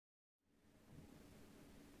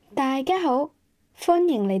大家好，歡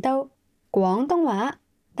迎嚟到廣東話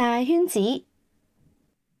大圈子，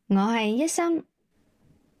我係一心。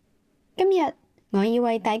今日我要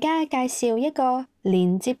為大家介紹一個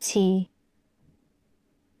連接詞，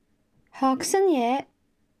學新嘢，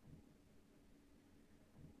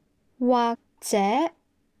或者，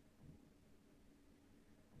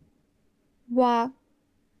或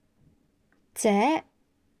者，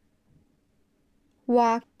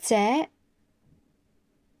或者，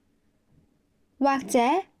或者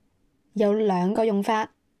有兩個用法。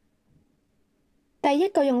第一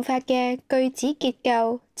個用法嘅句子結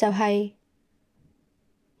構就係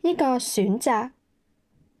一個選擇，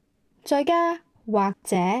再加或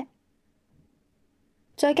者，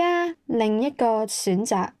再加另一個選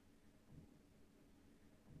擇。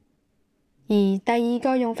而第二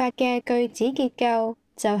個用法嘅句子結構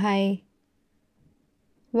就係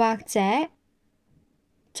或者，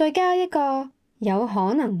再加一個有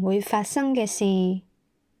可能會發生嘅事。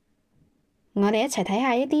我哋一齊睇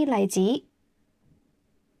下一啲例子。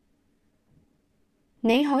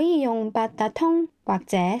你可以用八達通或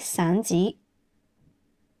者散紙。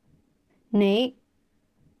你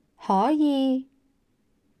可以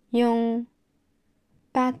用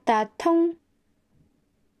八達通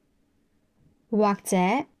或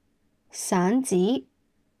者散紙。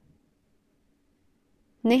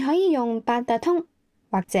你可以用八達通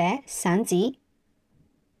或者散紙。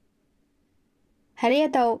喺呢一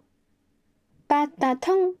度，八達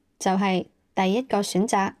通就係第一個選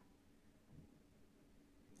擇，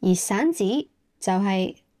而散紙就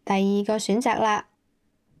係第二個選擇啦。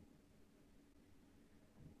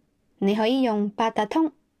你可以用八達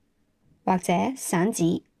通或者散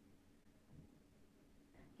紙。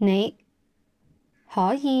你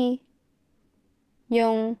可以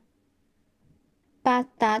用八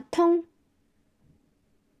達通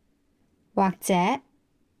或者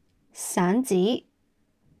散紙。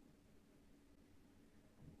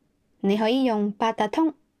你可以用八達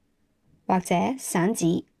通或者散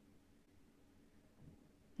紙。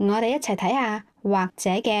我哋一齊睇下或者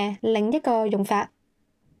嘅另一個用法。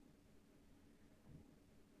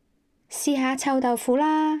試下臭豆腐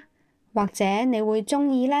啦，或者你會鍾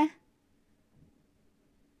意呢？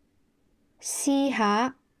試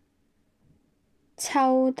下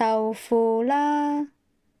臭豆腐啦，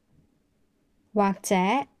或者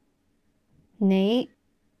你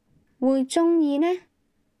會鍾意呢？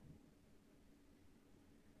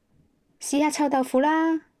試下臭豆腐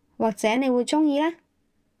啦，或者你會鍾意呢？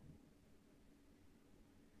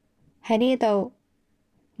喺呢度，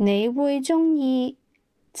你會鍾意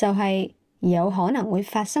就係有可能會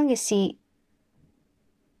發生嘅事。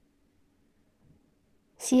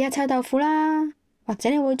試下臭豆腐啦，或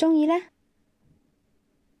者你會鍾意呢？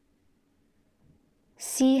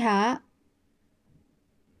試下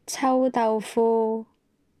臭豆腐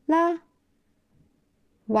啦，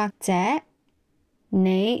或者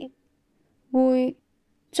你會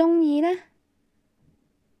鍾意呢？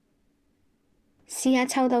試下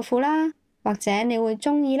臭豆腐啦，或者你會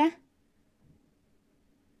鍾意呢？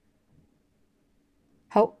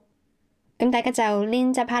好，咁大家就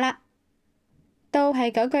練習下啦。都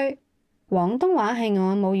係嗰句，廣東話係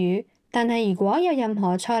我母語，但係如果有任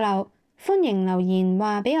何錯漏，歡迎留言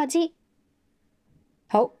話畀我知。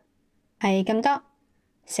好，係咁多，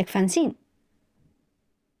食飯先。